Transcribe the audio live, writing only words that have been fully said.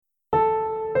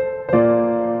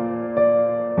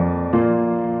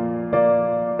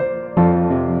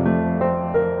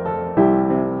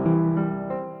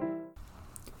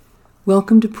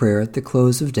Welcome to prayer at the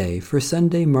close of day for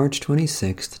Sunday, March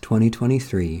 26th,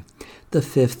 2023, the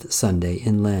fifth Sunday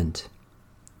in Lent.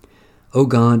 O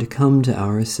God, come to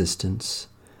our assistance.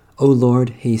 O Lord,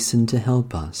 hasten to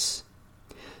help us.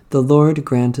 The Lord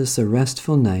grant us a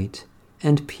restful night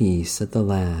and peace at the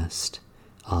last.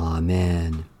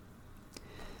 Amen.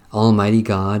 Almighty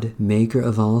God, maker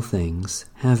of all things,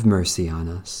 have mercy on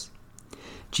us.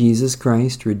 Jesus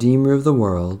Christ, Redeemer of the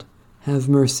world, have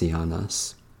mercy on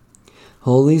us.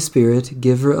 Holy Spirit,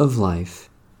 giver of life,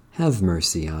 have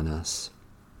mercy on us.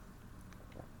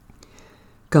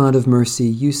 God of mercy,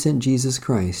 you sent Jesus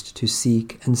Christ to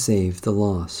seek and save the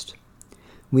lost.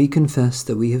 We confess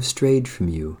that we have strayed from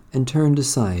you and turned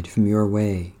aside from your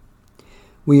way.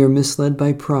 We are misled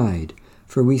by pride,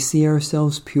 for we see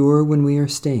ourselves pure when we are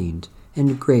stained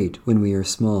and great when we are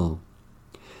small.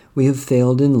 We have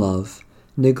failed in love,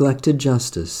 neglected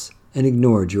justice, and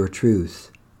ignored your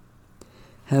truth.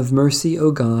 Have mercy,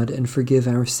 O God, and forgive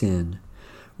our sin.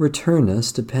 Return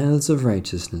us to paths of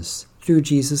righteousness through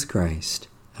Jesus Christ,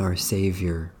 our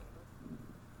Savior.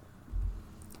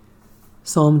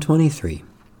 Psalm 23.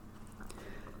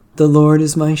 The Lord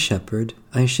is my shepherd,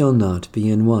 I shall not be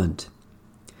in want.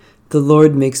 The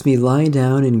Lord makes me lie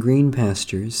down in green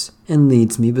pastures and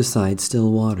leads me beside still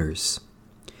waters.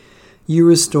 You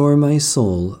restore my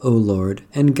soul, O Lord,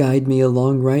 and guide me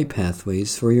along right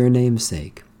pathways for your name's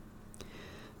sake.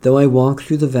 Though I walk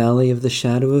through the valley of the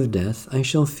shadow of death, I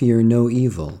shall fear no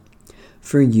evil,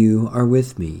 for you are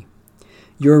with me.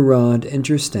 Your rod and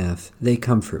your staff, they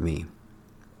comfort me.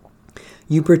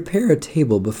 You prepare a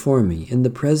table before me in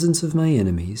the presence of my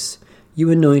enemies.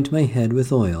 You anoint my head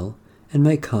with oil, and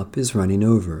my cup is running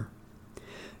over.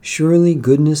 Surely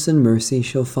goodness and mercy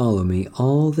shall follow me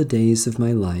all the days of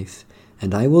my life,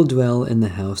 and I will dwell in the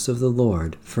house of the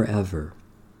Lord forever.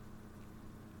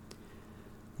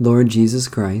 Lord Jesus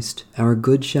Christ, our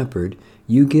good shepherd,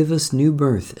 you give us new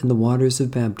birth in the waters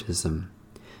of baptism.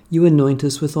 You anoint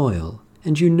us with oil,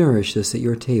 and you nourish us at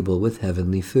your table with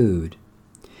heavenly food.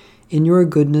 In your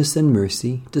goodness and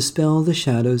mercy, dispel the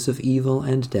shadows of evil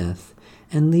and death,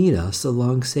 and lead us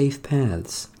along safe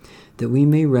paths, that we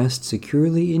may rest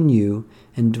securely in you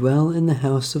and dwell in the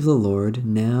house of the Lord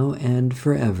now and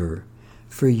forever,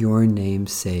 for your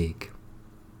name's sake.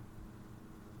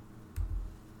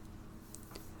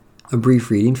 A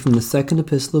brief reading from the second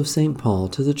epistle of St. Paul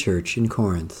to the church in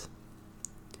Corinth.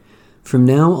 From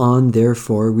now on,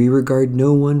 therefore, we regard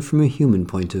no one from a human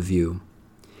point of view.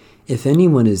 If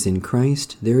anyone is in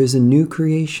Christ, there is a new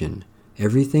creation.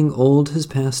 Everything old has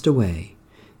passed away.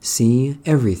 See,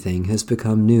 everything has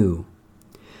become new.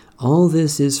 All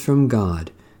this is from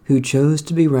God, who chose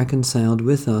to be reconciled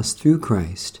with us through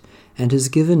Christ, and has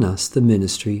given us the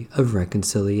ministry of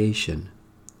reconciliation.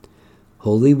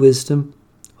 Holy wisdom,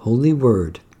 Holy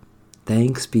Word,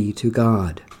 thanks be to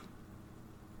God.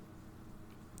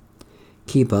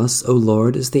 Keep us, O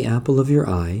Lord, as the apple of your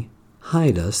eye.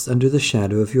 Hide us under the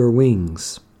shadow of your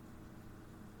wings.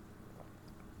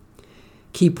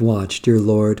 Keep watch, dear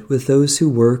Lord, with those who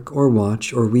work or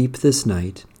watch or weep this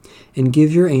night, and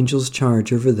give your angels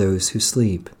charge over those who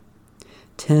sleep.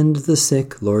 Tend the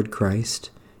sick, Lord Christ.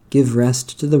 Give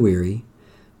rest to the weary.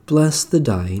 Bless the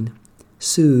dying.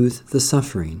 Soothe the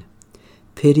suffering.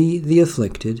 Pity the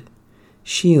afflicted,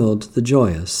 shield the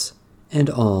joyous, and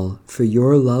all for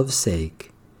your love's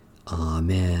sake.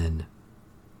 Amen.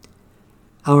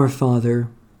 Our Father,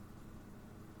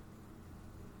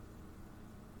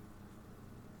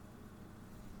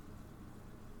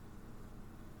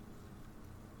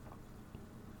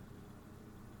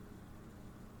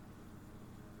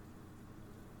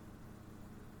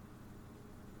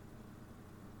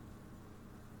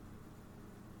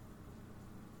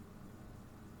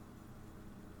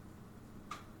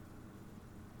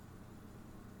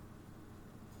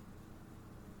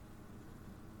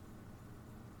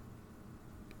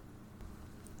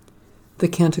 the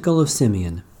Canticle of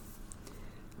Simeon.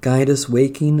 Guide us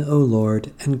waking, O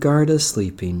Lord, and guard us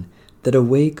sleeping, that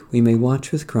awake we may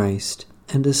watch with Christ,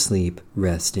 and asleep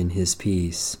rest in his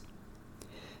peace.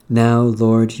 Now,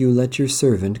 Lord, you let your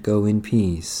servant go in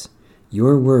peace.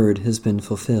 Your word has been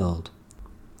fulfilled.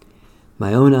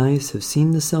 My own eyes have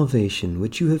seen the salvation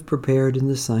which you have prepared in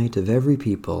the sight of every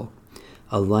people,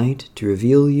 a light to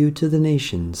reveal you to the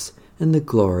nations, and the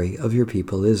glory of your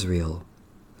people Israel.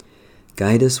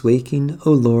 Guide us waking,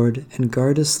 O Lord, and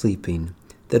guard us sleeping,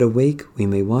 that awake we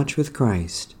may watch with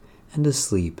Christ, and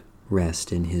asleep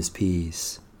rest in his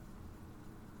peace.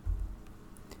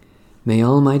 May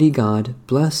Almighty God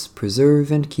bless,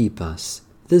 preserve, and keep us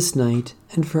this night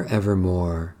and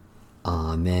forevermore.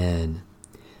 Amen.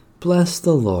 Bless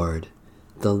the Lord.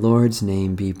 The Lord's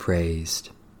name be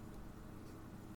praised.